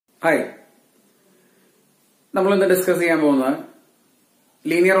Hi, നമ്മൾ ഇന്ന് discuss ചെയ്യാൻ പോകുന്നത്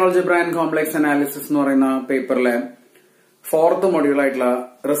linear algebra and complex analysis എന്ന് പറയുന്ന പേപ്പറിലെ 4th മൊഡ്യൂൾ ആയിട്ടുള്ള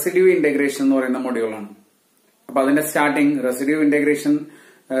റെസിഡ്യൂ ഇന്റഗ്രേഷൻ എന്ന് പറയുന്ന മൊഡ്യൂളാണ്. അപ്പൊ അതിന്റെ starting residue integration,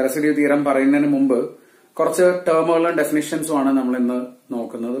 residue theorem പറയുന്നതിന് മുമ്പ് കുറച്ച് ടേമുകളും ഡെഫിനിഷൻസും ആണ് നമ്മൾ ഇന്ന്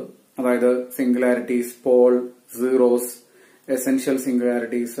നോക്കുന്നത്. അതായത് singularities, Paul, zeros, essential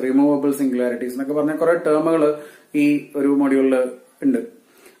singularities, removable singularities എന്നൊക്കെ പറഞ്ഞ കുറെ ടേമുകൾ ഈ ഒരു മൊഡ്യൂളിൽ ഉണ്ട്.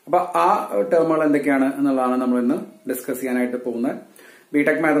 അപ്പൊ ആ ടേമുകൾ എന്തൊക്കെയാണ് എന്നുള്ളതാണ് നമ്മൾ ഇന്ന് ഡിസ്കസ് ചെയ്യാനായിട്ട് പോകുന്നത്.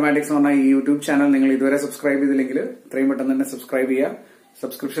 ബിടെക് മാത്തമാറ്റിക്സ് എന്ന് പറഞ്ഞ ഈ യൂട്യൂബ് ചാനൽ നിങ്ങൾ ഇതുവരെ സബ്സ്ക്രൈബ് ചെയ്തില്ലെങ്കിൽ എത്രയും പെട്ടെന്ന് തന്നെ സബ്സ്ക്രൈബ് ചെയ്യുക.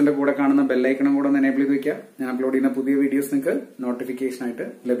 സബ്സ്ക്രിപ്ഷന്റെ കൂടെ കാണുന്ന ബെല്ലൈക്കണും കൂടെ ഒന്ന് എനേബിൾ ചെയ്ത് വെക്കുക. ഞാൻ അപ്ലോഡ് ചെയ്യുന്ന പുതിയ വീഡിയോസ് നിങ്ങൾക്ക് നോട്ടിഫിക്കേഷൻ ആയിട്ട്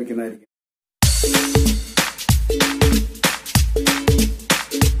ലഭിക്കുന്നതായിരിക്കും.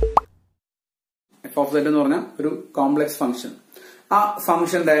 എഫ് ഓഫ് സെഡ് എന്ന് പറഞ്ഞ ഒരു കോംപ്ലക്സ് ഫംഗ്ഷൻ. ആ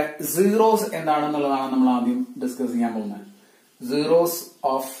ഫംഗ്ഷന്റെ സീറോസ് എന്താണെന്നുള്ളതാണ് നമ്മൾ ആദ്യം ഡിസ്കസ് ചെയ്യാൻ പോകുന്നത്. Zeros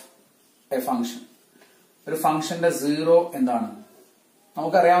of A function. ഒരു ഫംഗ്ഷന്റെ സീറോ എന്താണ്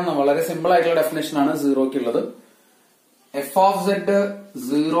നമുക്കറിയാവുന്ന വളരെ സിമ്പിൾ ആയിട്ടുള്ള ഡെഫിനേഷൻ ആണ് സീറോക്കുള്ളത്. എഫ് ഓഫ് സെഡ്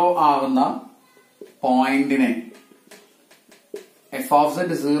സീറോ ആവുന്ന പോയിന്റിനെ, എഫ് ഓഫ്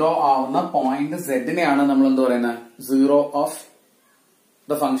സെഡ് സീറോ ആവുന്ന പോയിന്റ് സെഡിനെയാണ് നമ്മൾ എന്ത് പറയുന്നത്, zero of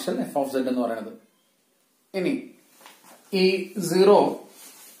the function F of Z എന്ന് പറയുന്നത്. ഇനി ഈ സീറോ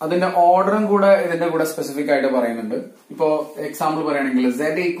അതിന്റെ ഓർഡറും കൂടെ ഇതിന്റെ കൂടെ സ്പെസിഫിക് ആയിട്ട് പറയുന്നുണ്ട്. ഇപ്പോ എക്സാമ്പിൾ പറയുകയാണെങ്കിൽ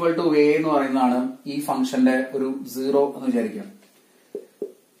z ഈക്വൽ ടു a എന്ന് പറയുന്നതാണ് ഈ ഫംഗ്ഷന്റെ ഒരു സീറോ എന്ന് വിചാരിക്കാം.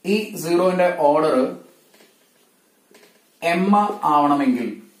 ഈ സീറോന്റെ ഓർഡർ m ആവണമെങ്കിൽ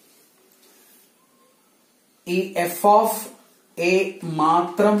ഈ എഫ് ഓഫ് a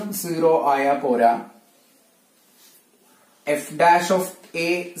മാത്രം സീറോ ആയാൽ പോരാ, F dash of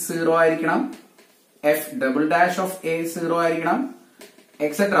a zero ആയിരിക്കണം, F double dash of a zero ആയിരിക്കണം,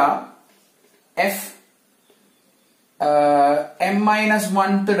 etcetera F m minus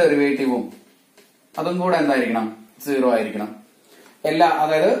 1th ഡെറിവേറ്റീവും അതും കൂടെ എന്തായിരിക്കണം, സീറോ ആയിരിക്കണം.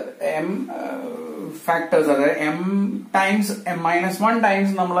 അതായത് m ഫാക്ടേഴ്സ്, അതായത് m times m minus 1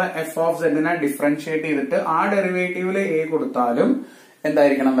 times നമ്മൾ എഫ് ഓഫ് സെഡിനെ ഡിഫറൻഷിയേറ്റ് ചെയ്തിട്ട് ആ ഡെറിവേറ്റീവില് a കൊടുത്താലും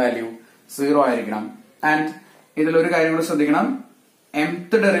എന്തായിരിക്കണം, വാല്യൂ സീറോ ആയിരിക്കണം. ആൻഡ് ഇതിലൊരു കാര്യം കൂടെ ശ്രദ്ധിക്കണം,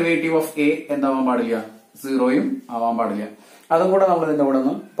 mth ഡെറിവേറ്റീവ് ഓഫ് a എന്താവാൻ പാടില്ല, സീറോയും ആവാൻ പാടില്ല. അതും കൂടെ നമ്മൾ ഇതിന്റെ കൂടെ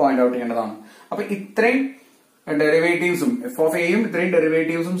ഒന്ന് പോയിന്റ് ഔട്ട് ചെയ്യേണ്ടതാണ്. അപ്പൊ ഇത്രയും ഡെറിവേറ്റീവ്സും എഫ് ഓഫ് എയും ഇത്രയും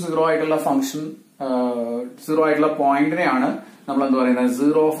ഡെറിവേറ്റീവ്സും സീറോ ആയിട്ടുള്ള ഫംഗ്ഷൻ, സീറോ ആയിട്ടുള്ള പോയിന്റിനെയാണ് നമ്മൾ എന്ത് പറയുന്നത്,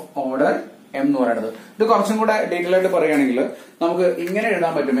 സീറോ ഓഫ് ഓർഡർ എം എന്ന് പറയുന്നത്. ഇത് കുറച്ചും കൂടെ ഡീറ്റെയിൽ ആയിട്ട് പറയുകയാണെങ്കിൽ നമുക്ക് ഇങ്ങനെ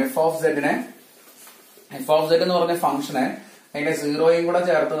എഴുതാൻ പറ്റും. എഫ് ഓഫ് സെഡ് എന്ന് പറഞ്ഞ ഫംഗ്ഷനെ അതിന്റെ സീറോയും കൂടെ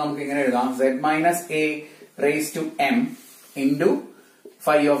ചേർത്ത് നമുക്ക് ഇങ്ങനെ എഴുതാം, z minus A raise to M into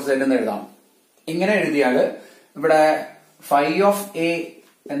phi of Z എന്ന് എഴുതാം. ഇങ്ങനെ എഴുതിയാല് ഇവിടെ ഫൈ ഓഫ് എ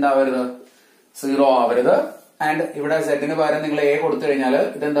എന്താവരുത്, സീറോ ആവരുത്. ആൻഡ് ഇവിടെ സെഡിന് പകരം നിങ്ങൾ എ കൊടുത്തു കഴിഞ്ഞാൽ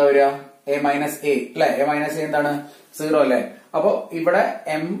ഇതെന്താ വരിക, എ മൈനസ് എ അല്ലെ, എ മൈനസ് എ എന്താണ്, സീറോ അല്ലെ. അപ്പോ ഇവിടെ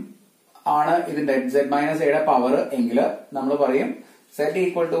എം ആണ് ഇതിന്റെ z മൈനസ് എയുടെ പവർ എങ്കിൽ നമ്മൾ പറയും z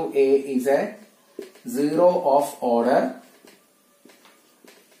equal to A is A zero of order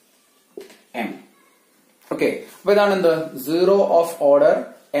M. Okay, അപ്പൊ ഇതാണ് എന്ത്, സീറോ ഓഫ് ഓർഡർ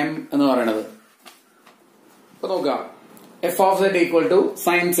എം എന്ന് പറയുന്നത്. അപ്പൊ നോക്കുക, F of Z equal to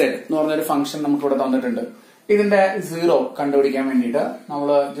sign Z എന്ന് പറഞ്ഞൊരു ഫംഗ്ഷൻ നമുക്ക് ഇവിടെ തന്നിട്ടുണ്ട്. ഇതിന്റെ സീറോ കണ്ടുപിടിക്കാൻ വേണ്ടിയിട്ട് നമ്മൾ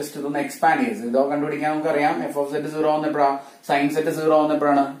ജസ്റ്റ് ഇതൊന്ന് എക്സ്പാൻഡ് ചെയ്ത് സീറോ കണ്ടുപിടിക്കാൻ നമുക്കറിയാം. F of Z zero ആവുന്നപ്പോഴാണ്, sign Z zero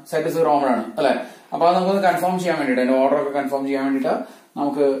ആവുന്നപ്പോഴാണ്, Z zero ആവുമ്പോഴാണ് അല്ലെ. അപ്പൊ അത് നമുക്കൊന്ന് കൺഫേം ചെയ്യാൻ വേണ്ടിയിട്ട്, അതിന്റെ ഓർഡർ ഒക്കെ കൺഫേം ചെയ്യാൻ വേണ്ടിയിട്ട്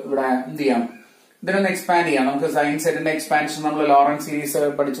നമുക്ക് ഇവിടെ എന്ത് ചെയ്യാം, ഇതിനൊന്ന് എക്സ്പാൻഡ് ചെയ്യാം. നമുക്ക് സൈൻ സെഡിന്റെ എക്സ്പാൻഷൻ നമ്മൾ ലോറൻസ് സീരീസ്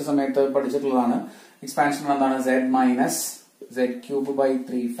പഠിച്ച സമയത്ത് പഠിച്ചിട്ടുള്ളതാണ്. എക്സ്പാൻഷൻ എന്താണ്, z minus z cube by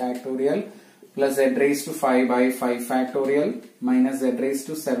 3 factorial plus z raised to 5 by 5 factorial minus z raised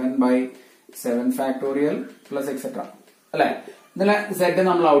to 7 by 7 factorial plus etc. അല്ലെ, ഇതിലെ z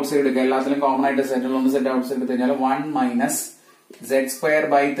നമ്മൾ ഔട്ട് സൈഡ് എടുക്കുക. എല്ലാത്തിലും കോമൺ ആയിട്ട് z ഉള്ള z ഔട്ട് സൈഡ് എടുത്തു കഴിഞ്ഞാൽ 1 minus z square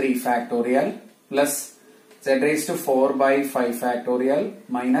by 3 factorial plus z raised to 4 by 5 factorial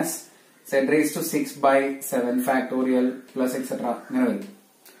minus z raised to 6 by 7 factorial plus etcetera ഇങ്ങനെ വരും.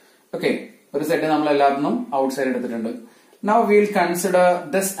 ഓക്കെ, ഒരു z നമ്മൾ എല്ലാത്തിനും ഔട്ട് സൈഡ് എടുത്തിട്ടുണ്ട്. Now will consider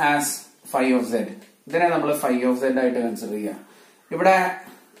this as phi of Z. ഇതിനെ നമ്മൾ phi of Z ആയിട്ട് consider ചെയ്യാം. ഇവിടെ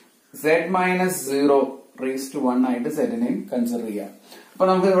z മൈനസ് 0 റേസ് ടു 1 ആയിട്ട് സെഡിനെയും കൺസിഡർ ചെയ്യാം. അപ്പൊ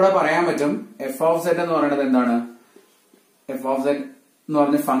നമുക്ക് ഇവിടെ പറയാൻ പറ്റും എഫ് ഓഫ് സെഡ് എന്ന് പറയുന്നത് എന്താണ്, എഫ് ഓഫ് സെഡ് എന്ന്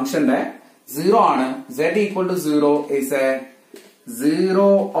പറഞ്ഞ ഫംഗ്ഷന്റെ സീറോ ആണ്. z equal to 0 is A zero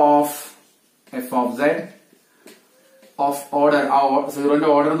of F of Z of order. ആ സീറോന്റെ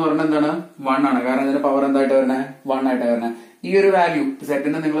ഓർഡർ എന്ന് പറയുന്നത് എന്താണ്, 1 ആണ്. കാരണം ഇതിന്റെ പവർ എന്തായിട്ട് വരണേ, 1 ആയിട്ട് വരണേ. ഈ ഒരു വാല്യൂ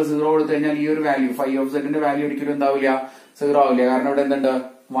സെഡിന് നിങ്ങൾ സീറോ കൊടുത്തു കഴിഞ്ഞാൽ ഈ ഒരു വാല്യൂ ഫൈ ഓഫ് സെഡിന്റെ വാല്യൂ ഒരിക്കലും എന്താവില്ല, സീറോ ആവില്ല. കാരണം ഇവിടെ എന്തുണ്ട്,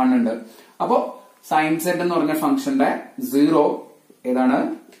 1 ഉണ്ട്. അപ്പോ സൈൻ സെഡ് എന്ന് പറഞ്ഞ ഫംഗ്ഷന്റെ സീറോ ഏതാണ്,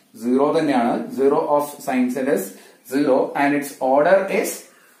 0 തന്നെയാണ്. 0 of sin z is 0 and its order is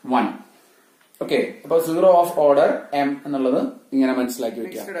 1. Okay, അപ്പൊ 0 of order m എന്നുള്ളത് ഇങ്ങനെ മനസ്സിലാക്കി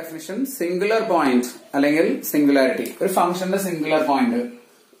വെക്കുക. നെക്സ്റ്റ് ഡെഫിനിഷൻ സിംഗുലർ പോയിന്റ് അല്ലെങ്കിൽ സിംഗുലാരിറ്റി. ഒരു ഫംഗ്ഷന്റെ സിംഗുലർ പോയിന്റ്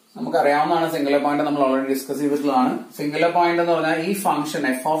നമുക്കറിയാവുന്നതാണ്. സിംഗുലർ പോയിന്റ് നമ്മൾ ഓൾറെഡി ഡിസ്കസ് ചെയ്തിട്ടുള്ളതാണ്. സിംഗുലർ പോയിന്റ് എന്ന് പറഞ്ഞാൽ ഈ function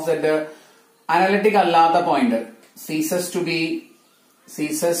f of z analytic അല്ലാത്ത point ceases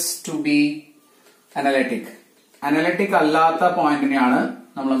to be analytic. Analytic അല്ലാത്ത പോയിന്റിനെയാണ്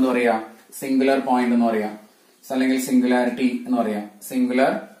നമ്മൾ എന്താ പറയാ സിംഗുലർ പോയിന്റ് എന്ന് പറയാം, അല്ലെങ്കിൽ സിംഗുലാരിറ്റി എന്ന് പറയാം.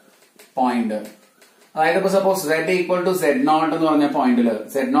 സിംഗുലർ പോയിന്റ് അതായത് ഇപ്പൊ suppose z equal to z0 എന്ന് പറഞ്ഞ പോയിന്റില്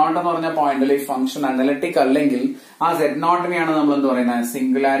z0 എന്ന് പറഞ്ഞ പോയിന്റിൽ ഈ ഫംഗ്ഷൻ അനലിറ്റിക് അല്ലെങ്കിൽ ആ z0നെയാണ് നമ്മൾ എന്ത് പറയുന്നത്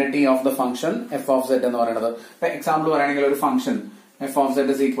singularity of the function f of z എന്ന് പറയുന്നത്. ഇപ്പൊ എക്സാമ്പിൾ പറയുകയാണെങ്കിൽ ഒരു function f of z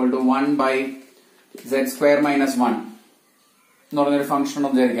is equal to 1 by z square minus 1 എന്ന് പറഞ്ഞൊരു ഫംഗ്ഷൻ എന്ന്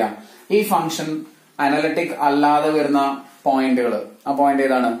വിചാരിക്കാം. ഈ ഫംഗ്ഷൻ അനലിറ്റിക് അല്ലാതെ വരുന്ന പോയിന്റുകൾ, ആ പോയിന്റ്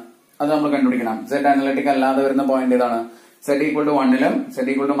ഏതാണ് അത് നമ്മൾ കണ്ടുപിടിക്കണം. z അനലിറ്റിക് അല്ലാതെ വരുന്ന പോയിന്റ് ഏതാണ്? z equal to 1ലും z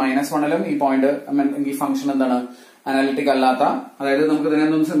equal to -1ലും ഈ പോയിന്റ് ഈ ഫംഗ്ഷൻ എന്താണ് അനലിറ്റിക് അല്ലാത്ത. അതായത് നമുക്ക് ഇതിനെ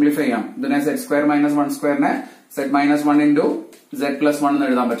ഒന്ന് സിംപ്ലിഫൈ ചെയ്യാം. ഇതിനെ z square minus 1 സ്ക്വയറിനെ z minus 1 into z plus 1 എന്ന്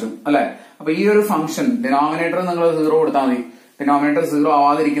എഴുതാൻ പറ്റും അല്ലെ. അപ്പൊ ഈ ഒരു ഫംഗ്ഷൻ ഡിനോമിനേറ്റർ നിങ്ങൾ 0 കൊടുത്താൽ മതി. ഡിനോമിനേറ്റർ 0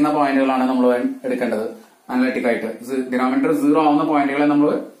 ആവാതിരിക്കുന്ന പോയിന്റുകളാണ് നമ്മൾ എടുക്കേണ്ടത് അനലിറ്റിക് ആയിട്ട്. ഡിനോമിനേറ്റർ 0 ആവുന്ന പോയിന്റുകളെ നമ്മൾ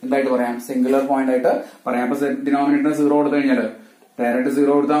എന്തായിട്ട് പറയാം സിംഗുലർ പോയിന്റ് ആയിട്ട് പറയാം. അപ്പൊ ഡിനോമിനേറ്റർ 0 കൊടുത്തു കഴിഞ്ഞാൽ ഡയറക്റ്റ്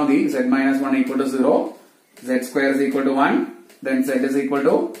 0 കൊടുത്താൽ മതി. z minus 1 equal to 0, z square is equal to 1, then z is equal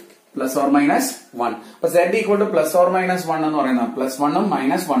to plus or minus 1. അപ്പൊ z equal two plus or minus 1 എന്ന് പറയുന്ന +1ഉം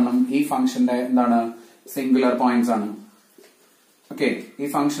 -1ഉം ഈ ഫംഗ്ഷന്റെ എന്താണ് സിംഗുലർ പോയിന്റ്സ് ആണ്. ഓക്കെ, ഈ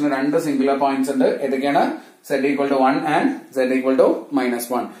ഫംഗ്ഷന് രണ്ട് സിംഗുലർ പോയിന്റ്സ് ഉണ്ട്. ഏതൊക്കെയാണ്? z equal to 1 and z equal to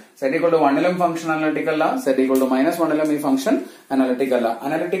 -1. z equal to 1ലും function analytic അല്ല, z ഈക്വൽ ടു -1ലും ഈ ഫംഗ്ഷൻ അനലിറ്റിക് അല്ല.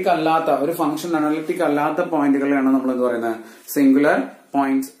 അനലിറ്റിക് അല്ലാത്ത ഒരു ഫംഗ്ഷൻ അനലിറ്റിക് അല്ലാത്ത പോയിന്റുകളെയാണ് നമ്മൾ എന്ത് പറയുന്നത് സിംഗുലർ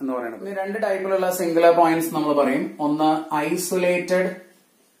പോയിന്റ്സ് എന്ന് പറയുന്നത്. ഇനി രണ്ട് ടൈപ്പിലുള്ള സിംഗുലർ പോയിന്റ്സ് നമ്മൾ പറയും. ഒന്ന് isolated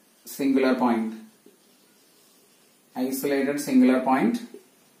singular point, isolated singular point,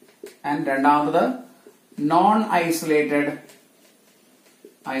 and രണ്ടാമത് non isolated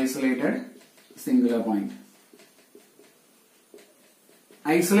singular point.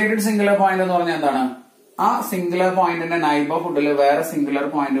 Isolated singular point എന്ന് പറഞ്ഞാൽ എന്താണ്? ആ സിംഗുലർ പോയിന്റിന്റെ നൈബർഹുഡിൽ വേറെ സിംഗുലർ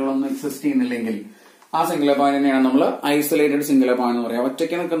പോയിന്റുകളൊന്നും എക്സിസ്റ്റ് ചെയ്യുന്നില്ലെങ്കിൽ ആ സിംഗുലർ പോയിന്റിനെയാണ് നമ്മൾ ഐസൊലേറ്റഡ് സിംഗുലർ പോയിന്റ് എന്ന് പറയാം.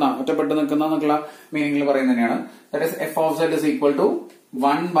 ഒറ്റപ്പെട്ട് നിൽക്കുന്ന എന്നുള്ള മീനിങ്ങിൽ പറയുന്നത് തന്നെയാണ്. That is f of z is equal to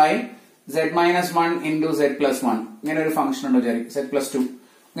 1 by z minus 1 into z plus 1. ഇങ്ങനെ ഒരു ഫംഗ്ഷൻ ഉണ്ട് വിചാരിക്കും. z plus 2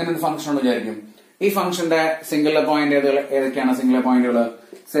 ഇങ്ങനെ ഒരു ഫംഗ്ഷൻ ഉണ്ട് വിചാരിക്കും. ഈ ഫംഗ്ഷന്റെ സിംഗുലർ പോയിന്റ് ഏതൊക്കെയാണ് സിംഗുലർ പോയിന്റുകൾ?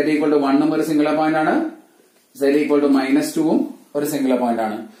 z ഈക്വൽ ടു 1ഉം ഒരു സിംഗുലർ പോയിന്റ് ആണ്, z ഈക്വൽ ടു -2ഉം ഒരു സിംഗുലർ പോയിന്റ്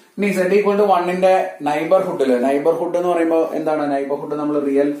ആണ്. ഇനി z ഈക്വൽ ടു 1ന്റെ നൈബർഹുഡില്, നൈബർഹുഡ് എന്ന് പറയുമ്പോൾ എന്താണ് നൈബർഹുഡ്? നമ്മൾ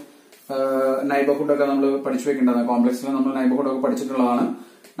റിയൽ നൈബർഹുഡ് ഒക്കെ നമ്മൾ പഠിച്ചു വെക്കേണ്ടതാണ്. കോംപ്ലക്സിൽ നമ്മൾ നൈബർഹുഡ് ഒക്കെ പഠിച്ചിട്ടുള്ളതാണ്.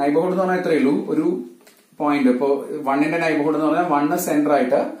 നൈബർഹുഡ് എന്ന് പറഞ്ഞാൽ ഇത്രയേ ഉള്ളൂ, ഒരു പോയിന്റ്. ഇപ്പോ 1ന്റെ നൈബർഹുഡ് എന്ന് പറഞ്ഞാൽ 1 സെന്റർ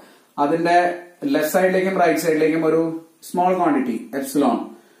ആയിട്ട് അതിന്റെ ലെഫ്റ്റ് സൈഡിലേക്കും റൈറ്റ് സൈഡിലേക്കും ഒരു സ്മോൾ ക്വാണ്ടിറ്റി എപ്സിലോൺ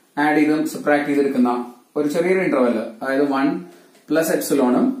ആഡ് ചെയ്തും സബ്ട്രാക്ട് ചെയ്തെടുക്കുന്ന ഒരു ചെറിയൊരു ഇന്റർവെല്, അതായത് 1 പ്ലസ്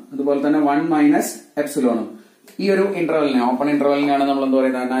എപ്സിലോണും അതുപോലെ തന്നെ 1 മൈനസ് എപ്സിലോണും. ഈ ഒരു ഇന്റർവെലിനെ, ഓപ്പൺ ഇന്റർവെലിനെയാണ് നമ്മൾ എന്താ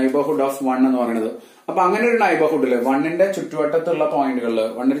പറയുന്നത് നൈബർഹുഡ് ഓഫ് 1 എന്ന് പറയുന്നത്. അപ്പൊ അങ്ങനെ ഒരു നൈബർഹുഡില് 1ന്റെ ചുറ്റുവട്ടത്തുള്ള പോയിന്റുകളിൽ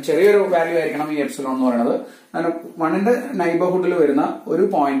 1ന്റെ ചെറിയൊരു വാല്യൂ ആയിരിക്കണം ഈ എപ്സിലോൺ എന്ന് പറയുന്നത്. അങ്ങനെ 1ന്റെ നൈബർഹുഡിൽ വരുന്ന ഒരു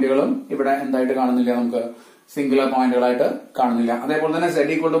പോയിന്റുകളും ഇവിടെ എന്തായിട്ട് കാണുന്നില്ല, നമുക്ക് സിംഗുലർ പോയിന്റുകളായിട്ട് കാണുന്നില്ല. അതേപോലെ തന്നെ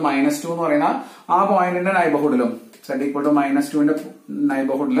z ഈക്വൽ ടു -2 എന്ന് പറയുന്ന ആ പോയിന്റിന്റെ നൈബർഹുഡിലും z ഈക്വൽ ടു -2ന്റെ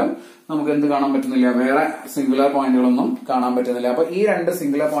നൈബർഹുഡിലും നമുക്ക് എന്ത് കാണാൻ പറ്റുന്നില്ല, വേറെ സിംഗുലർ പോയിന്റുകളൊന്നും കാണാൻ പറ്റുന്നില്ല. അപ്പൊ ഈ രണ്ട്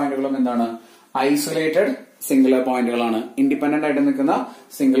സിംഗുലർ പോയിന്റുകളും എന്താണ് ഐസൊലേറ്റഡ് സിംഗുലർ പോയിന്റുകളാണ്, ഇൻഡിപെൻഡന്റ് ആയിട്ട് നിൽക്കുന്ന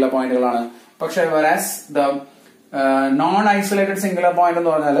സിംഗുലർ പോയിന്റുകളാണ്. പക്ഷെ whereas the non isolated singular point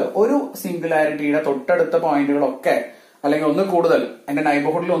എന്ന് പറഞ്ഞാൽ ഒരു സിംഗുലാരിറ്റിയുടെ തൊട്ടടുത്ത പോയിന്റുകളൊക്കെ അല്ലെങ്കിൽ ഒന്ന് കൂടുതൽ എന്റെ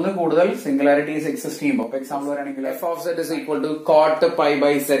നൈബർഹുഡിൽ ഒന്ന് കൂടുതൽ സിംഗുലാരിറ്റീസ് എക്സിസ്റ്റ് ചെയ്യുമ്പോൾ, എക്സാമ്പിൾ പറയുകയാണെങ്കിൽ f of z is equal to cot pi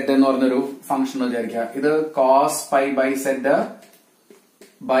by z എന്ന് പറഞ്ഞൊരു ഫംഗ്ഷൻ വിചാരിക്കുക. ഇത് cos pi by z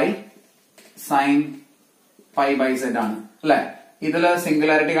by sin pi by z ആണ് അല്ലെ. ഇതില്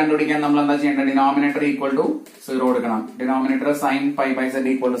സിംഗുലാരിറ്റി കണ്ടുപിടിക്കാൻ നമ്മൾ എന്താ ചെയ്യേണ്ടത്? ഡിനോമിനേറ്റർ ഈക്വൽ ടു 0 കൊടുക്കണം. Denominator sin pi by z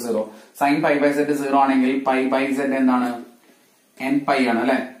equal to 0. sin pi by z 0 ആണെങ്കിൽ pi by z എന്താണ്? n pi ആണ്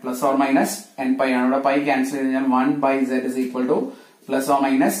അല്ലെ, plus or minus n pi ആണ്. ഇവിടെ pi ക്യാൻസൽ ചെയ്ത് കഴിഞ്ഞാൽ 1 by z is equal to plus or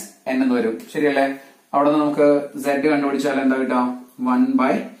minus n എന്ന് വരും. ശരിയല്ലേ? അവിടെ നിന്ന് നമുക്ക് z കണ്ടുപിടിച്ചാൽ എന്താ കിട്ടാം? 1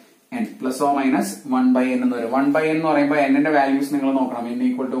 by n plus or minus 1 by n എന്ന് വരും. 1 by n എന്ന് പറയുമ്പോൾ n ന്റെ വാല്യൂസ് നിങ്ങൾ നോക്കണം. n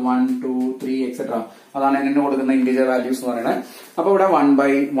equal to 1, 2, 3 etcetera. അതാണ് n ന് കൊടുക്കുന്ന ഇന്റീജർ വാല്യൂസ് എന്ന് പറയുന്നത്. അപ്പൊ ഇവിടെ 1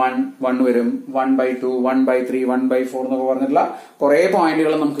 by 1 വരും, 1 by 2, 1 by 3, 1 by 4 എന്നൊക്കെ പറഞ്ഞിട്ടുള്ള കുറെ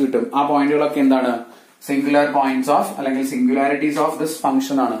പോയിന്റുകൾ നമുക്ക് കിട്ടും. ആ പോയിന്റുകളൊക്കെ എന്താണ്? സിംഗുലർ പോയിന്റ്സ് ഓഫ് അല്ലെങ്കിൽ സിംഗുലാരിറ്റീസ് ഓഫ് ദിസ്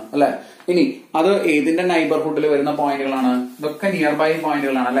ഫംഗ്ഷൻ ആണ് അല്ലെ. ഇനി അത് ഏതിന്റെ നൈബർഹുഡിൽ വരുന്ന പോയിന്റുകളാണ്? ഇതൊക്കെ നിയർ ബൈ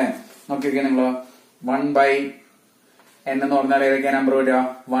പോയിന്റുകളാണ് അല്ലെ. നോക്കിയൊക്കെ നിങ്ങൾ 1/n എന്ന് പറഞ്ഞാൽ ഏതൊക്കെയാ നമ്പർ വരിക?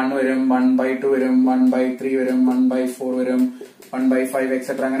 1 വരും, 1/2 വരും, 1/3 വരും, 1/4 വരും, 1/5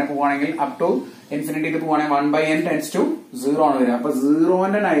 എക്സെട്ര. അങ്ങനെ പോവാണെങ്കിൽ അപ് ടു ഇൻഫിനിറ്റിയിൽ പോവാണെങ്കിൽ 1/n ടെൻസ് ടു 0 ആണ് വരിക. അപ്പൊ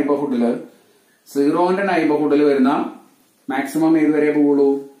സീറോന്റെ നൈബർഹുഡിൽ വരുന്ന മാക്സിമം ഏത് വരെ പോവുള്ളൂ?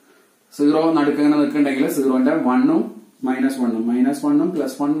 0 നടുക്ക് ഇങ്ങനെ നിൽക്കുന്നുണ്ടെങ്കിൽ സീറോന്റെ 1ഉം -1ഉം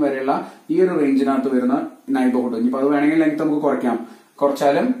 +1 വരെയുള്ള ഈ ഒരു റേഞ്ചിനകത്ത് വരുന്ന നൈബർഹുഡ്. ഇനിയിപ്പോ അത് വേണമെങ്കിൽ ലെങ്ത് നമുക്ക്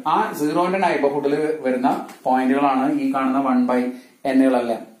കുറച്ചാലും ആ സീറോന്റെ നൈബർഹുഡിൽ വരുന്ന പോയിന്റുകളാണ് ഈ കാണുന്ന 1/n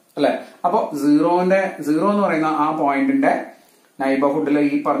അല്ലെ. അപ്പൊ സീറോ എന്ന് പറയുന്ന ആ പോയിന്റിന്റെ നൈബർഹുഡിൽ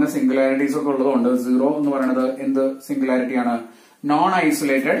ഈ പറഞ്ഞ സിംഗുലാരിറ്റീസ് ഒക്കെ ഉള്ളതുകൊണ്ട് 0 എന്ന് പറയുന്നത് എന്ത് സിംഗുലാരിറ്റിയാണ്? നോൺ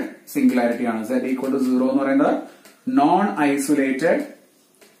ഐസൊലേറ്റഡ് സിംഗുലാരിറ്റി ആണ്. Z = 0 എന്ന് പറയുന്നത് നോൺ ഐസൊലേറ്റഡ്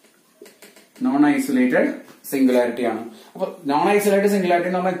സിംഗുലാരിറ്റി ആണ്. അപ്പൊ നോൺ ഐസൊലേറ്റഡ് സിംഗുലാരിറ്റി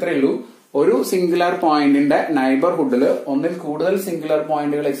എന്ന് പറഞ്ഞാൽ ഇത്രയേ ഉള്ളൂ. ഒരു സിംഗുലർ പോയിന്റിന്റെ നൈബർഹുഡിൽ ഒന്നിൽ കൂടുതൽ സിംഗുലർ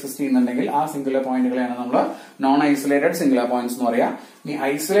പോയിന്റുകൾ എക്സിസ്റ്റ് ചെയ്യുന്നുണ്ടെങ്കിൽ ആ സിംഗുലർ പോയിന്റുകളെയാണ് നമ്മൾ നോൺ ഐസൊലേറ്റഡ് സിംഗുലർ പോയിന്റ്സ് എന്ന് പറയാം. ഇനി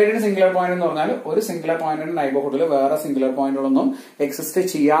ഐസൊലേറ്റഡ് സിംഗുലർ പോയിന്റ് എന്ന് പറഞ്ഞാൽ ഒരു സിംഗുലർ പോയിന്റിന്റെ നൈബർഹുഡിൽ വേറെ സിംഗുലർ പോയിന്റുകളൊന്നും എക്സിസ്റ്റ്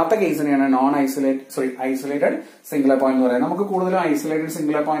ചെയ്യാത്ത കേസിനെയാണ് ഐസൊലേറ്റഡ് സിംഗുലർ പോയിന്റ് എന്ന് പറയാം. നമുക്ക് കൂടുതലും ഐസൊലേറ്റഡ്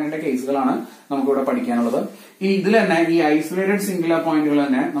സിംഗുലർ പോയിന്റിന്റെ കേസുകളാണ് നമുക്കിവിടെ പഠിക്കാനുള്ളത്. ഇനി ഇതിൽ തന്നെ ഈ ഐസൊലേറ്റഡ് സിംഗുലർ പോയിന്റുകൾ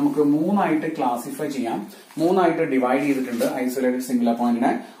തന്നെ നമുക്ക് 3ആയിട്ട് ക്ലാസിഫൈ ചെയ്യാം. 3ആയിട്ട് ഡിവൈഡ് ചെയ്തിട്ടുണ്ട് ഐസൊലേറ്റഡ് സിംഗുലർ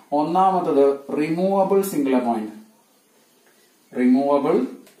പോയിന്റിനെ. ഒന്നാമത്തത് removable singular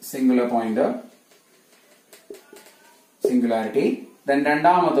point singularity. Then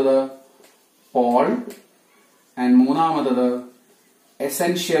രണ്ടാമത്തത് പോൾ ആൻഡ് മൂന്നാമത്തത്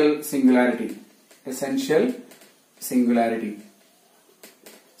എസെൻഷ്യൽ സിംഗുലാരിറ്റി.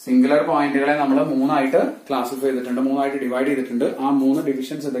 സിംഗുലർ പോയിന്റുകളെ നമ്മൾ 3ആയിട്ട് ക്ലാസിഫൈ ചെയ്തിട്ടുണ്ട്, 3ആയിട്ട് ഡിവൈഡ് ചെയ്തിട്ടുണ്ട്. ആ 3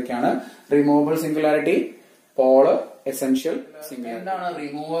 ഡിവിഷൻസ് ഇതൊക്കെയാണ്: removable singularity, Paul, essential singularity. എന്താണ്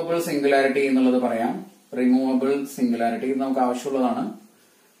റിമൂവബിൾ സിംഗുലാരിറ്റി എന്നുള്ളത് പറയാം. റിമൂവബിൾ സിംഗുലാരിറ്റി നമുക്ക് ആവശ്യമുള്ളതാണ്.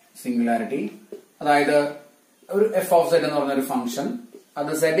 സിംഗുലാരിറ്റി അതായത് ഒരു f of z എന്ന് പറഞ്ഞ ഒരു ഫംഗ്ഷൻ,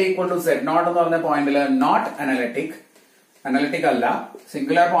 അത് z = z0 എന്ന് പറഞ്ഞ പോയിന്റില് നോട്ട് അനലിറ്റിക് അല്ല,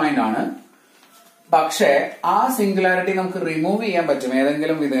 സിംഗുലർ പോയിന്റ് ആണ്. പക്ഷേ ആ സിംഗുലാരിറ്റി നമുക്ക് റിമൂവ് ചെയ്യാൻ പറ്റും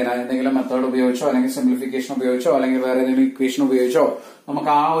ഏതെങ്കിലും വിധേന, എന്തെങ്കിലും മെത്തേഡ് ഉപയോഗിച്ചോ അല്ലെങ്കിൽ സിംപ്ലിഫിക്കേഷൻ ഉപയോഗിച്ചോ അല്ലെങ്കിൽ വേറെ ഏതെങ്കിലും ഇക്വേഷൻ ഉപയോഗിച്ചോ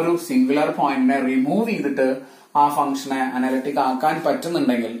നമുക്ക് ആ ഒരു സിംഗുലർ പോയിന്റിനെ റിമൂവ് ചെയ്തിട്ട് ആ ഫംഗ്ഷനെ അനലിറ്റിക് ആക്കാൻ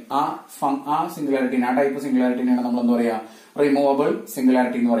പറ്റുന്നുണ്ടെങ്കിൽ ആ സിംഗുലാരിറ്റിനെ, ആ ടൈപ്പ് സിംഗുലാരിറ്റിനെയാണ് നമ്മൾ എന്താ പറയാ? റിമൂവബിൾ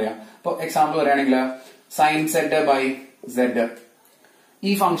സിംഗുലാരിറ്റി എന്ന് പറയാം. ഇപ്പൊ എക്സാമ്പിൾ പറയുകയാണെങ്കിൽ sin z by z,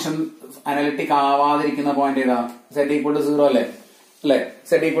 ഈ ഫംഗ്ഷൻ അനലിറ്റിക് ആവാതിരിക്കുന്ന പോയിന്റ് ഏതാ? z = 0 അല്ലേ?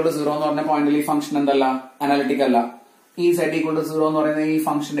 z = 0 എന്ന് പറഞ്ഞ പോയിന്റിൽ ഈ ഫംഗ്ഷൻ എന്തല്ല? അനലിറ്റിക് അല്ല. ഈ z = 0 എന്ന് പറയുന്ന ഈ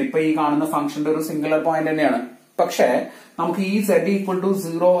ഫംഗ്ഷൻ, ഇപ്പൊ ഈ കാണുന്ന ഫംഗ്ഷന്റെ ഒരു സിംഗുലർ പോയിന്റ് തന്നെയാണ്. പക്ഷേ നമുക്ക് ഈ z =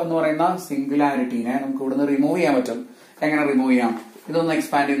 0 എന്ന് പറയുന്ന സിംഗുലാരിറ്റിനെ നമുക്ക് ഇവിടുന്ന് റിമൂവ് ചെയ്യാൻ പറ്റും. എങ്ങനെ റിമൂവ് ചെയ്യാം? ഇതൊന്ന്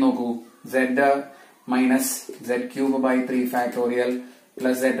എക്സ്പാൻഡ് ചെയ്ത് നോക്കൂ. z - z³ by 3 factorial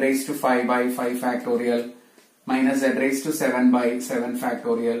plus z⁵ by 5 factorial minus z⁷ by 7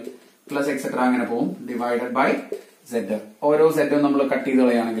 factorial plus etc. അങ്ങനെ പോകും. Divided by z. ഓരോ z നമ്മൾ കട്ട് ചെയ്ത്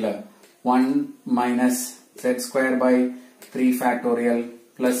കളയാണെങ്കിൽ 1 minus z² by 3 factorial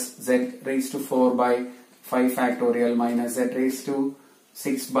plus z⁴ by 5 factorial minus z⁶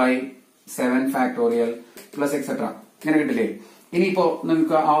 by 7 factorial plus etc. ഇങ്ങനെ കിട്ടില്ലേ? ഇനിയിപ്പോ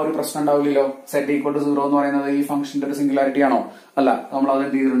നിങ്ങൾക്ക് ആ ഒരു പ്രശ്നം ഉണ്ടാവില്ലല്ലോ. z = 0 എന്ന് പറയുന്നത് ഈ ഫംഗ്ഷന്റെ ഒരു സിംഗുലാരിറ്റി ആണോ? അല്ല. നമ്മൾ അത്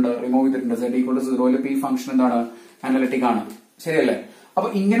എന്ത് ചെയ്തിട്ടുണ്ട്? റിമൂവ് ചെയ്തിട്ടുണ്ട്. z = 0 ഈ ഫംഗ്ഷൻ എന്താണ്? അനലിറ്റിക് ആണ്. ശരിയല്ലേ? അപ്പൊ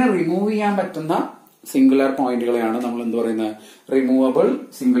ഇങ്ങനെ റിമൂവ് ചെയ്യാൻ പറ്റുന്ന സിംഗുലർ പോയിന്റുകളെയാണ് നമ്മൾ എന്ത് പറയുന്നത്? റിമൂവബിൾ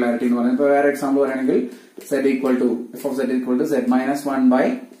സിംഗുലാരിറ്റി എന്ന് പറയുന്നത്. ഇപ്പൊ വേറെ എക്സാമ്പിൾ പറയുകയാണെങ്കിൽ f of z = z - 1 by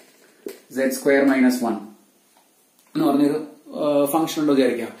z² - 1 എന്ന് പറഞ്ഞൊരു ഫംഗ്ഷൻ ഉണ്ട്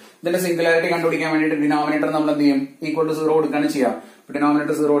വിചാരിക്കാം. ഇതിന്റെ സിംഗുലാരിറ്റി കണ്ടുപിടിക്കാൻ വേണ്ടിയിട്ട് ഡിനോമിനേറ്റർ നമ്മൾ എന്ത് ചെയ്യും? =0 കൊടുക്കുകയാണ് ചെയ്യാം.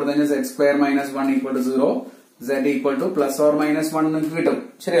 ഡിനോമിനേറ്റർ 0 കൊടുത്തു കഴിഞ്ഞാൽ z² - 1 = 0, z = +or-1 നിങ്ങൾക്ക് കിട്ടും.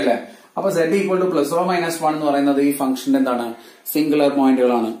 ശരിയല്ലേ? അപ്പൊ z = +or-1 എന്ന് പറയുന്നത് ഈ ഫംഗ്ഷന്റെ എന്താണ്? സിംഗുലർ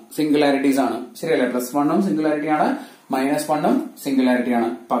പോയിന്റുകളാണ്, സിംഗുലാരിറ്റീസ് ആണ്. ശരിയല്ലേ? +1ഉം സിംഗുലാരിറ്റി ആണ്, -1ഉം സിംഗുലാരിറ്റി ആണ്.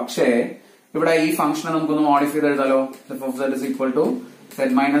 പക്ഷേ ഇവിടെ ഈ ഫംഗ്ഷനെ നമുക്കൊന്ന് മോഡിഫൈ ചെയ്ത് എഴുതാലോ. f of z = z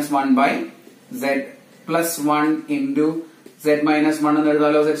 - 1 by z+1 into z - 1 എന്ന്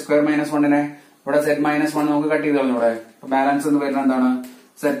എഴുതാലോ. z² - 1നെ ഇവിടെ z - 1 നമുക്ക് കട്ട് ചെയ്ത് കളഞ്ഞു. ഇവിടെ ബാലൻസ് എന്ന് വരുന്നത് എന്താണ്?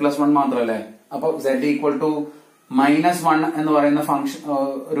 z+1 മാത്രമല്ലേ? അപ്പൊ z = -1 എന്ന് പറയുന്ന ഫംഗ്ഷൻ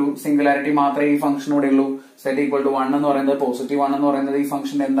ഒരു സിംഗുലാരിറ്റി മാത്രമേ ഈ ഫംഗ്ഷൻ ഇവിടെ ഉള്ളൂ. z = 1 എന്ന് പറയുന്നത് +1 എന്ന് പറയുന്നത് ഈ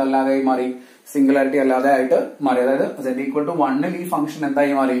ഫംഗ്ഷൻ എന്തല്ലാതെ മാറി? സിംഗുലാരിറ്റി അല്ലാതെ ആയിട്ട് മാറി. അതായത് z = 1ൽ ഈ ഫംഗ്ഷൻ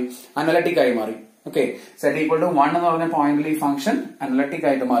എന്തായി മാറി? അനലിറ്റിക് ആയി മാറി. ഓക്കെ, z = 1 എന്ന് പറഞ്ഞ പോയിന്റിൽ ഈ ഫംഗ്ഷൻ അനലിറ്റിക്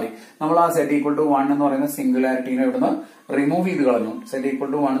ആയിട്ട് മാറി. നമ്മൾ ആ z = 1 എന്ന് പറയുന്ന സിംഗുലാരിറ്റിനെ ഇവിടുന്ന് റിമൂവ് ചെയ്ത് കളഞ്ഞു. z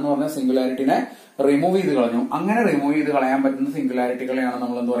 = 1 എന്ന് പറഞ്ഞ സിംഗുലാരിറ്റിനെ റിമൂവ് ചെയ്ത് കളഞ്ഞു. അങ്ങനെ റിമൂവ് ചെയ്ത് കളയാൻ പറ്റുന്ന സിംഗുലാരിറ്റികളെയാണ്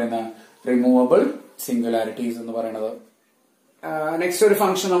നമ്മൾ എന്ത് പറയുന്നത്? റിമൂവബിൾ സിംഗുലാരിറ്റീസ് എന്ന് പറയുന്നത്. നെക്സ്റ്റ് ഒരു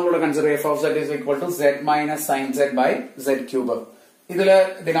ഫംഗ്ഷൻ നമ്മളിവിടെ കൺസിഡർ ചെയ്യുക. F of Z is equal to Z minus sign Z by Z cube. ഇതില്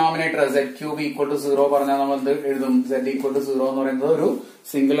denominator Z cube equal to 0 പറഞ്ഞാൽ നമ്മൾ എന്ത് എഴുതും? സെഡ് ഈക്വൽ ടു 0 എന്ന് പറയുന്നത് ഒരു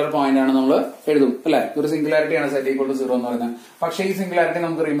സിംഗുലർ പോയിന്റ് ആണ്, നമ്മൾ എഴുതും അല്ലെ? ഒരു സിംഗുലാരിറ്റി ആണ് സെഡ് ഈക്വൽ ടു 0 എന്ന് പറയുന്നത്. പക്ഷേ ഈ സിംഗുലാരിറ്റി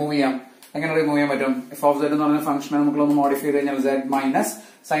നമുക്ക് റിമൂവ് ചെയ്യാം. എങ്ങനെ റിമൂവ് ചെയ്യാൻ പറ്റും? എഫ് ഓഫ് സെഡ് എന്ന് പറഞ്ഞ ഫംഗ്ഷനെ നമുക്കൊന്ന് മോഡിഫൈ ചെയ്ത് കഴിഞ്ഞാൽ സെഡ് മൈനസ്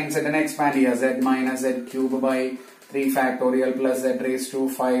സൈൻ സെഡിനെ എക്സ്പാൻഡ് ചെയ്യുക. Z minus Z cube by 3 factorial plus Z raise to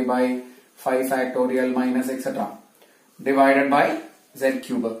 5 by 5 factorial minus etcetera divided by Z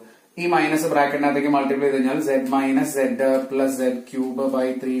cube. ഈ മൈനസ് ബ്രാക്കറ്റിനകത്തേക്ക് മൾട്ടിപ്ലൈ ചെയ്ത് കഴിഞ്ഞാൽ Z minus Z plus Z cube by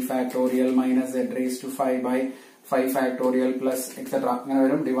 3 factorial minus Z raise to 5 by 5 factorial plus etcetera അങ്ങനെ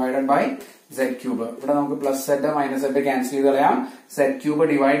വരും divided by Z cube. ഇവിടെ നമുക്ക് plus Z minus Z cancel ചെയ്ത് കളയാം. Z cube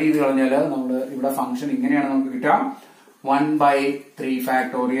divide ചെയ്ത് കളഞ്ഞാൽ നമ്മൾ ഇവിടെ ഫംഗ്ഷൻ ഇങ്ങനെയാണ് നമുക്ക് കിട്ടുക. 1 by 3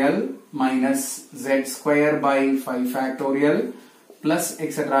 factorial minus Z square by 5 factorial plus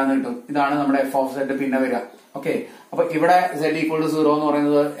etcetera എന്ന് കിട്ടും. ഇതാണ് നമ്മുടെ എഫ് ഓഫ് സെഡ് പിന്നെ വരിക. ഓക്കെ, അപ്പൊ ഇവിടെ സെഡ് ഈക്വൽ ടു 0 എന്ന്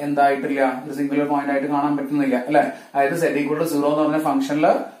പറയുന്നത് എന്തായിട്ടില്ല? ഒരു സിംഗുലർ പോയിന്റ് ആയിട്ട് കാണാൻ പറ്റുന്നില്ല അല്ലെ? അതായത് സെഡ് ഈക്വൽ ടു 0 എന്ന് പറഞ്ഞ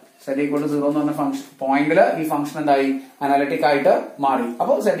ഫംഗ്ഷനില് സെഡ് ഈക്വൽ ടു 0 എന്ന് പറഞ്ഞ ഫംഗ്ഷൻ പോയിന്റില് ഈ ഫംഗ്ഷൻ എന്തായി? അനാലിറ്റിക് ആയിട്ട് മാറി.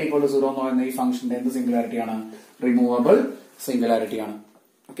 അപ്പോൾ സെഡ് ഈക്വൽ ടു 0 എന്ന് പറയുന്ന ഈ ഫംഗ്ഷന്റെ എന്ത് സിംഗുലാരിറ്റിയാണ്? റിമൂവബിൾ സിംഗുലാരിറ്റിയാണ്.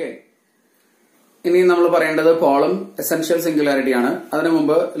 ഓക്കെ, ഇനി നമ്മൾ പറയേണ്ടത് പോളും എസെൻഷ്യൽ സിംഗുലാരിറ്റി ആണ്. അതിനു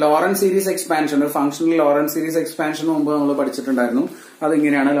മുമ്പ് ലോറന്റ് സീരീസ് എക്സ്പാൻഷൻ, ഒരു ഫംഗ്ഷനിൽ ലോറന്റ് സീരീസ് എക്സ്പാൻഷൻ മുമ്പ് നമ്മൾ പഠിച്ചിട്ടുണ്ടായിരുന്നു.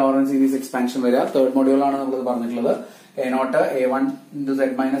 അതിങ്ങനെയാണ് ലോറന്റ് സീരീസ് എക്സ്പാൻഷൻ വരിക. തേർഡ് മൊഡ്യൂളാണ് നമ്മൾ പറഞ്ഞിട്ടുള്ളത്. A not A1 into Z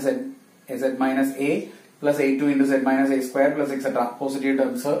minus A plus A2 into Z minus A square plus etc. Positive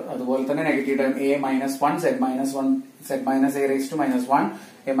terms, അതുപോലെ തന്നെ negative term A minus 1 Z minus 1 Z minus A raised to minus 1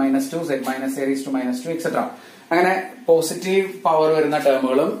 A minus 2 Z minus A raised to minus 2 etc. അങ്ങനെ positive power വരുന്ന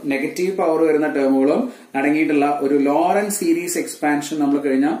ടേമുകളും negative power വരുന്ന ടേമുകളും അടങ്ങിയിട്ടുള്ള ഒരു Laurent series expansion നമ്മൾ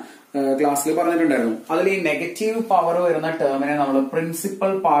കഴിഞ്ഞ ക്ലാസ്സിൽ പറഞ്ഞിട്ടുണ്ടായിരുന്നു. അതിൽ ഈ നെഗറ്റീവ് പവർ വരുന്ന ടേമിനെ നമ്മൾ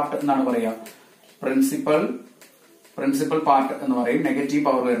പ്രിൻസിപ്പൽ പാർട്ട് എന്നാണ് പറയുക. പ്രിൻസിപ്പൽ പാർട്ട് എന്ന് പറയും നെഗറ്റീവ്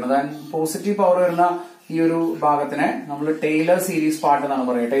പവർ വരുന്നത്. പോസിറ്റീവ് പവർ വരുന്ന ഈ ഒരു ഭാഗത്തിനെ നമ്മൾ ടൈലർ സീരീസ് പാർട്ട് എന്നാണ്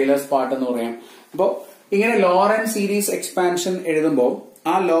പറയുക. ടൈലേഴ്സ് പാർട്ട് എന്ന് പറയാം. അപ്പോ ഇങ്ങനെ ലോറന്റ് സീരീസ് എക്സ്പാൻഷൻ എഴുതുമ്പോൾ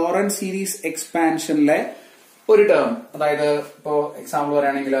ആ ലോറന്റ് സീരീസ് എക്സ്പാൻഷനിലെ ഒരു ടേം, അതായത് ഇപ്പോ എക്സാമ്പിൾ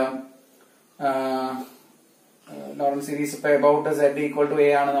പറയുകയാണെങ്കിൽ ലോറന്റ് സീരീസ് ഇപ്പൊ about Z equal to A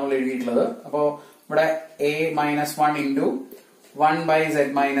ആണ് നമ്മൾ എഴുതിയിട്ടുള്ളത്. അപ്പോ ഇവിടെ A minus 1 into 1 by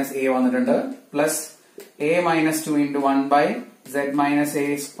Z minus A വന്നിട്ടുണ്ട്, plus A minus 2 into 1 by Z minus A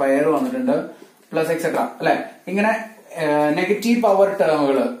square വന്നിട്ടുണ്ട്, പ്ലസ് എക്സെട്ര അല്ലെ? ഇങ്ങനെ നെഗറ്റീവ് പവർ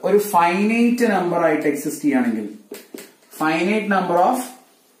ടേമുകൾ ഒരു ഫൈനൈറ്റ് നമ്പർ ആയിട്ട് എക്സിസ്റ്റ് ചെയ്യുകയാണെങ്കിൽ, finite number of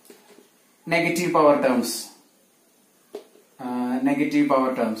negative power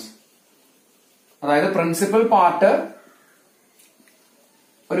terms, അതായത് പ്രിൻസിപ്പൽ പാർട്ട്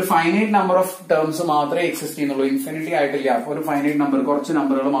ഒരു finite number of terms മാത്രമേ എക്സിസ്റ്റ് ചെയ്യുന്നുള്ളൂ, ഇൻഫിനിറ്റി ആയിട്ടില്ല. ഒരു ഫൈനൈറ്റ് നമ്പർ, കുറച്ച്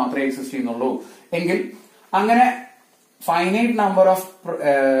നമ്പറുകൾ മാത്രമേ എക്സിസ്റ്റ് ചെയ്യുന്നുള്ളൂ എങ്കിൽ അങ്ങനെ finite number of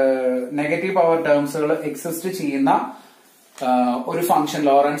negative power ടേംസുകൾ exist ചെയ്യുന്ന ഒരു ഫംഗ്ഷൻ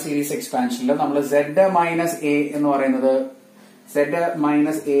ലോറന്റ് സീരീസ് എക്സ്പാൻഷനിൽ നമ്മൾ സെഡ് മൈനസ് എ എന്ന് പറയുന്നത്, സെഡ്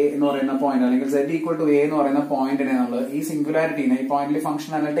മൈനസ് എ എന്ന് പറയുന്ന പോയിന്റ് അല്ലെങ്കിൽ സെഡ് ഈക്വൽ ടു എ എന്ന് പറയുന്ന പോയിന്റിനെ നമ്മൾ ഈ സിംഗുലാരിറ്റിനെ, ഈ പോയിന്റിൽ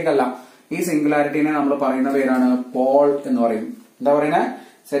ഫംഗ്ഷൻ അനലിറ്റിക് അല്ല, ഈ സിംഗുലാരിറ്റിനെ നമ്മൾ പറയുന്ന പേരാണ് പോൾ എന്ന് പറയും. എന്താ പറയുന്നത്?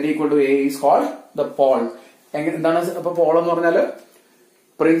 Z equal to A is called the Paul. എന്താണ് അപ്പൊ പോൾ എന്ന് പറഞ്ഞാല്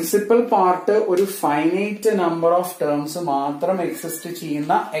പ്രിൻസിപ്പൽ പാർട്ട് ഒരു ഫൈനൈറ്റ് നമ്പർ ഓഫ് ടേംസ് മാത്രം എക്സിസ്റ്റ്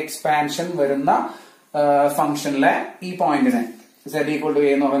ചെയ്യുന്ന എക്സ്പാൻഷൻ വരുന്ന ഫംഗ്ഷനിലെ ഈ പോയിന്റിനെ, സെഡ് ഈക്വൽ ടു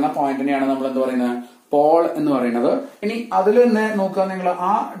എ എന്ന് പറയുന്ന പോയിന്റിനെയാണ് നമ്മൾ എന്ത് പറയുന്നത്? പോൾ എന്ന് പറയുന്നത്. ഇനി അതിൽ നിന്ന് നോക്കുക നിങ്ങൾ,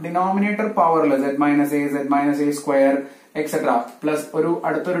 ആ ഡിനോമിനേറ്റർ പവറിൽ Z minus A square etcetera plus ഒരു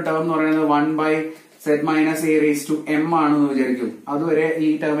അടുത്തൊരു ടേം എന്ന് പറയുന്നത് 1 by Z minus A raise to M ആണെന്ന് വിചാരിക്കും. അതുവരെ ഈ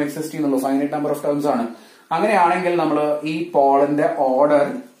ടേം എക്സിസ്റ്റ് ചെയ്യുന്നുള്ളൂ, ഫൈനൈറ്റ് നമ്പർ ഓഫ് ടേംസ് ആണ്. അങ്ങനെയാണെങ്കിൽ നമ്മൾ ഈ പോളിന്റെ order,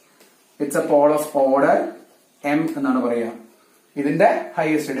 it's A Paul of order M എന്നാണ് പറയുക. ഇതിന്റെ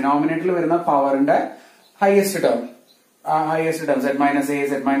ഹയസ്റ്റ് ഡിനോമിനേറ്ററിൽ വരുന്ന പവറിന്റെ highest term, Z minus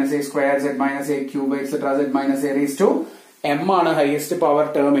A square, Z minus A cube etcetera, Z minus A raise to M ആണ് ഹയസ്റ്റ് പവർ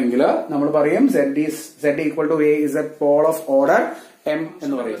ടേം എങ്കിൽ നമ്മൾ പറയും Z equal to A is A Paul of order M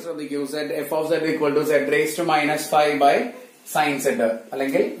എന്ന് പറയും. ശ്രദ്ധിക്കൂ, F of Z equal to Z raise to minus 5 by sine Z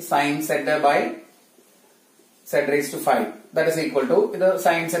അല്ലെങ്കിൽ sign Z by Z raise to 5 that is equal to, ഇത്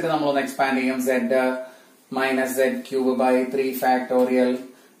sign Z നമ്മളൊന്ന് expand ചെയ്യും, Z minus Z cube by 3 factorial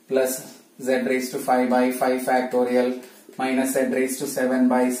plus z raised to 5 by 5 factorial minus z raised to 7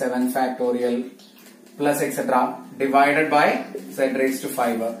 by 7 factorial plus etc. divided by z raised to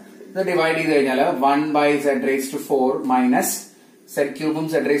 5. ഇത് divide ചെയ്ത് കഴിഞ്ഞാൽ 1 by z raised to 4 minus z cube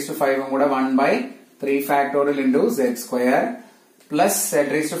z raised to 5 കൂടെ 1 by 3 factorial into z square plus z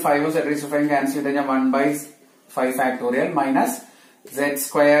raised to 5 z raised to 5 cancel ചെയ്ത് കഴിഞ്ഞാൽ 1 by 5 factorial minus z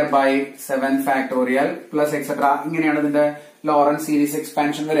square by 7 factorial plus etc. ഇങ്ങനെയാണ് ഇതിന്റെ Lawrence series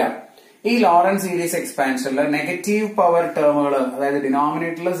expansion വരിക. ഈ Lawrence series എക്സ്പാൻഷനിൽ negative power ടേമുകൾ, അതായത്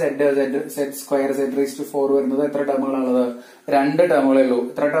ഡിനോമിനേറ്ററിൽ z square z⁴ വരുന്നത് എത്ര ടേമുകളാണുള്ളത്? 2 ടേമുകളേ ഉള്ളൂ.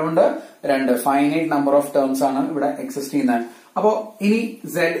 എത്ര ടേം ഉണ്ട്? 2. ഫൈനൈറ്റ് നമ്പർ ഓഫ് ടേംസ് ആണ് ഇവിടെ എക്സിസ്റ്റ് ചെയ്യുന്നത്. അപ്പോ ഇനി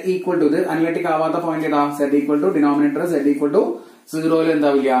z ഈക്വൽ ടു, ഇത് അനലിറ്റിക് ആവാത്ത പോയിന്റ് ഏതാ? z equal to denominator z equal to 0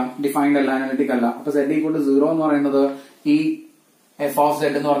 എന്താവില്ല? Defined അല്ല, അനലിറ്റിക് അല്ല. അപ്പൊ z ഈക്വൽ ടു 0 എന്ന് പറയുന്നത് ഈ f ഓഫ് z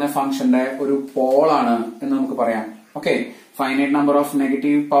എന്ന് പറഞ്ഞ ഫംഗ്ഷന്റെ ഒരു പോളാണ് എന്ന് നമുക്ക് പറയാം. Okay, finite number of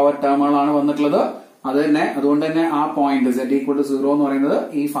negative power ടേമുകളാണ് വന്നിട്ടുള്ളത്. അതുകൊണ്ട് തന്നെ ആ പോയിന്റ് z ഈക്വൽ ടു 0 എന്ന് പറയുന്നത്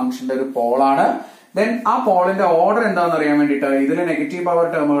ഈ ഫംഗ്ഷന്റെ ഒരു പോളാണ്. ദെൻ ആ പോളിന്റെ ഓർഡർ എന്താണെന്ന് അറിയാൻ വേണ്ടിയിട്ട് ഇതിൽ നെഗറ്റീവ് പവർ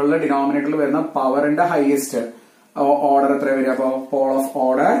ടേമുകളിൽ ഡിനോമിനേറ്ററിൽ വരുന്ന പവറിന്റെ ഹയസ്റ്റ് ഓർഡർ എത്ര വരിക? അപ്പൊ പോൾ ഓഫ്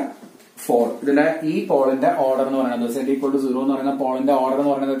ഓർഡർ 4. ഇതിന്റെ ഈ പോളിന്റെ ഓർഡർ എന്ന് പറയുന്നത് z ഈക്വൽ ടു 0 എന്ന് പറയുന്ന പോളിന്റെ ഓർഡർ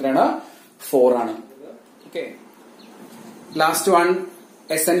എന്ന് പറയുന്നത് എത്രയാണ്? 4 ആണ്. Okay, last one,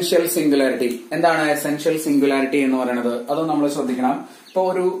 essential singularity. എന്താണ് എസെൻഷ്യൽ സിംഗുലാരിറ്റി എന്ന് പറയുന്നത്? അതും നമ്മൾ ശ്രദ്ധിക്കണം. ഇപ്പൊ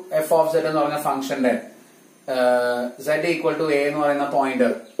ഒരു f ഓഫ് z എന്ന് പറയുന്ന ഫംഗ്ഷന്റെ z ഈക്വൽ ടു a എന്ന് പറയുന്ന പോയിന്റ്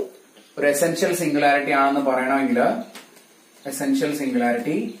ഒരു എസെൻഷ്യൽ സിംഗുലാരിറ്റി ആണെന്ന് പറയണമെങ്കിൽ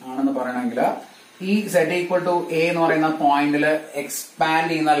ഈ z ഈക്വൽ ടു a എന്ന് പറയുന്ന പോയിന്റിൽ എക്സ്പാൻഡ്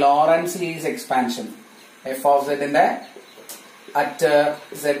ചെയ്യുന്ന Lawrence series expansion f of zന്റെ at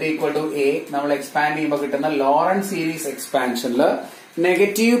z equal to a നമ്മൾ എക്സ്പാൻഡ് ചെയ്യുമ്പോൾ കിട്ടുന്ന Lawrence series എക്സ്പാൻഷനിൽ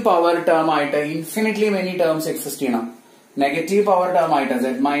negative power term ആയിട്ട് ഇൻഫിനിറ്റ്ലി മെനി ടേംസ് എക്സിസ്റ്റ് ചെയ്യണം. നെഗറ്റീവ് പവർ ടേം ആയിട്ട് z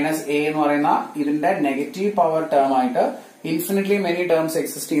മൈനസ് a എന്ന് പറയുന്ന ഇതിന്റെ നെഗറ്റീവ് പവർ ടേം ആയിട്ട് ഇൻഫിനിറ്റ്ലി മെനി ടേംസ്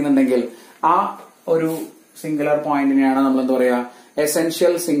എക്സിസ്റ്റ് ചെയ്യുന്നുണ്ടെങ്കിൽ ആ ഒരു സിംഗുലർ പോയിന്റിനെയാണ് നമ്മൾ എന്താ പറയാ?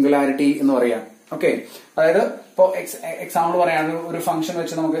 എസെൻഷ്യൽ സിംഗുലാരിറ്റി എന്ന് പറയാം. ഓക്കെ, അതായത് ഇപ്പോ എക്സാമ്പിൾ പറയാൻ ഒരു ഫംഗ്ഷൻ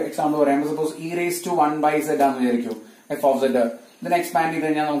വെച്ച് നമുക്ക് എക്സാമ്പിൾ പറയാം. സപ്പോസ് e⁻1/z ആണെന്ന് വിചാരിക്കും f ഓഫ് z. ഇതിനെ എക്സ്പാൻഡ് ചെയ്ത്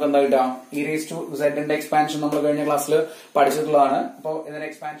കഴിഞ്ഞാൽ നമുക്ക് എന്താ കിട്ടാം? e⁻z എക്സ്പാൻഷൻ നമ്മൾ കഴിഞ്ഞ ക്ലാസ്സിൽ പഠിച്ചിട്ടുള്ളതാണ്. അപ്പോ ഇതിന്റെ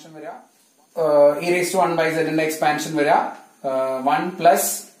എക്സ്പാൻഷൻ വരിക e⁻1/z എക്സ്പാൻഷൻ വരിക 1 plus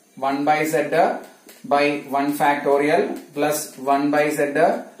 1/z by 1 factorial plus 1/z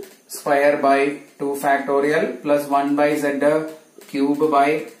square by 2 factorial plus 1/z cube by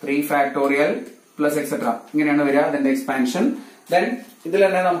 3 factorial plus etc. ഇങ്ങനെയാണ് വരിക അതിന്റെ എക്സ്പാൻഷൻ. ദെൻ ഇതിൽ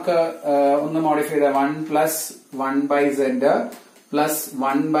തന്നെ നമുക്ക് ഒന്ന് മോഡിഫൈ ചെയ്ത 1 plus 1/z plus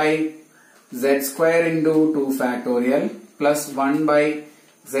 1/z square into 2 factorial plus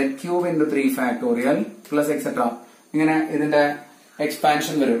 1/z cube into 3 factorial plus etc. ഇങ്ങനെ ഇതിന്റെ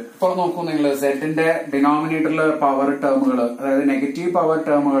എക്സ്പാൻഷൻ വരും. ഇപ്പൊ നോക്കൂ നിങ്ങൾ, സെഡിന്റെ ഡിനോമിനേറ്ററിലെ പവർ ടേമുകൾ, അതായത് നെഗറ്റീവ് പവർ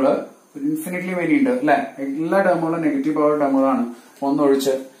ടേമുകൾ ഇൻഫിനിറ്റ്ലി മെനി ഉണ്ട് അല്ലെ? എല്ലാ ടേമുകളും നെഗറ്റീവ് പവർ ടേമുകളാണ്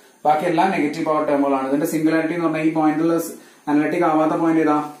ഒന്നൊഴിച്ച്, ബാക്കി എല്ലാം നെഗറ്റീവ് പവർ ടേമുകളാണ്. ഇതിന്റെ സിംഗുലാരിറ്റി എന്ന് പറഞ്ഞാൽ ഈ പോയിന്റിൽ അനലിറ്റിക് ആവാത്ത പോയിന്റ്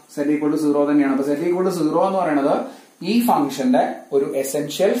ഏതാ? z ഈക്വൽ ടു 0 തന്നെയാണ്. അപ്പൊ z ഈക്വൽ ടു 0 എന്ന് പറയുന്നത് ഈ ഫംഗ്ഷന്റെ ഒരു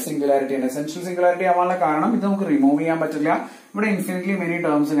എസെൻഷ്യൽ സിംഗുലാരിറ്റി ആണ്. എസെൻഷ്യൽ സിംഗുലാരിറ്റി ആവാനുള്ള കാരണം ഇത് നമുക്ക് റിമൂവ് ചെയ്യാൻ പറ്റില്ല. ഇവിടെ ഇൻഫിനിറ്റ്ലി മെനി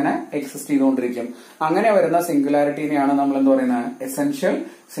ടേംസ് ഇങ്ങനെ എക്സിസ്റ്റ് ചെയ്തുകൊണ്ടിരിക്കും. അങ്ങനെ വരുന്ന സിംഗുലാരിറ്റിനെയാണ് നമ്മൾ എന്താ പറയുന്നത്? എസെൻഷ്യൽ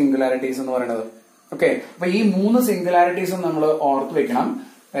സിംഗുലാരിറ്റീസ് എന്ന് പറയുന്നത്. ഓക്കെ, അപ്പൊ ഈ 3 സിംഗുലാരിറ്റീസും നമ്മൾ ഓർത്ത് വെക്കണം.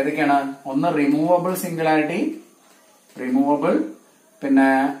 ഏതൊക്കെയാണ്? ഒന്ന് റിമൂവബിൾ സിംഗുലാരിറ്റി, പിന്നെ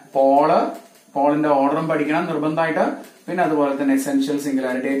പോളിന്റെ ഓർഡറും പഠിക്കണം നിർബന്ധമായിട്ട്. പിന്നെ അതുപോലെ തന്നെ എസെൻഷ്യൽ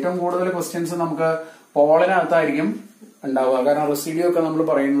സിംഗുലാരിറ്റി. ഏറ്റവും കൂടുതൽ ക്വസ്റ്റ്യൻസ് നമുക്ക് പോളിനകത്തായിരിക്കും ഉണ്ടാവുക, കാരണം റെസിഡ്യൂ ഒക്കെ നമ്മൾ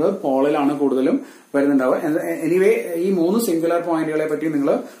പറയുന്നത് പോളിലാണ് കൂടുതലും വരുന്നുണ്ടാവുക. എനിവേ ഈ 3 സിംഗുലർ പോയിന്റുകളെ പറ്റി നിങ്ങൾ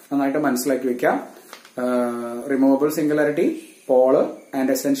നന്നായിട്ട് മനസ്സിലാക്കി വെക്കാം. Removable singularity, Paul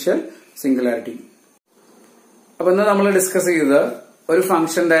and essential singularity. അപ്പൊ ഇന്ന് നമ്മൾ ഡിസ്കസ് ചെയ്തത് ഒരു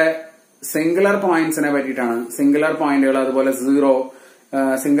ഫംഗ്ഷന്റെ സിംഗുലർ പോയിന്റ്സിനെ പറ്റിയിട്ടാണ്. സിംഗുലർ പോയിന്റുകൾ, അതുപോലെ 0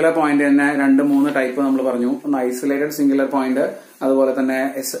 സിംഗുലർ പോയിന്റ് തന്നെ 2-3 ടൈപ്പ് നമ്മൾ പറഞ്ഞു. ഒന്ന് ഐസൊലേറ്റഡ് സിംഗുലർ പോയിന്റ്, അതുപോലെ തന്നെ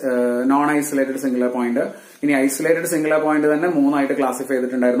നോൺ ഐസൊലേറ്റഡ് സിംഗുലർ പോയിന്റ്. ഇനി ഐസൊലേറ്റഡ് സിംഗുലർ പോയിന്റ് തന്നെ 3 ആയിട്ട് ക്ലാസിഫൈ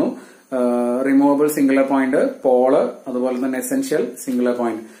ചെയ്തിട്ടുണ്ടായിരുന്നു. റിമൂവബിൾ സിംഗുലർ പോയിന്റ്, പോള്, അതുപോലെ തന്നെ എസെൻഷ്യൽ സിംഗുലർ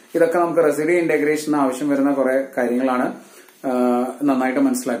പോയിന്റ്. ഇതൊക്കെ നമുക്ക് റെസിഡ്യൂ ഇന്റഗ്രേഷന് ആവശ്യം വരുന്ന കുറെ കാര്യങ്ങളാണ്. നന്നായിട്ട്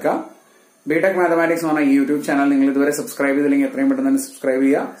മനസ്സിലാക്കുക. ബിടെക് മാത്തമാറ്റിക്സ് എന്ന് പറഞ്ഞ ഈ യൂട്യൂബ് ചാനൽ നിങ്ങൾ ഇതുവരെ സബ്സ്ക്രൈബ് ചെയ്തില്ലെങ്കിൽ എത്രയും പെട്ടെന്ന് തന്നെ സബ്സ്ക്ൈബ്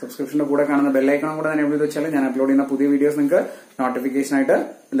ചെയ്യുക. സബ്സ്ക്രിപ്ഷന്റെ കൂടെ കാണുന്ന ബെല്ലൈക്കണം കൂടെ തന്നെ എവിടെ വെച്ചാൽ ഞാൻ അപ്ലോഡ് ചെയ്യുന്ന പുതിയ വീഡിയോസ് നിങ്ങൾക്ക് നോട്ടിഫിക്കേഷൻ ആയിട്ട്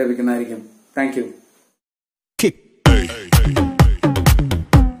ലഭിക്കുന്നതായിരിക്കും. Thank you.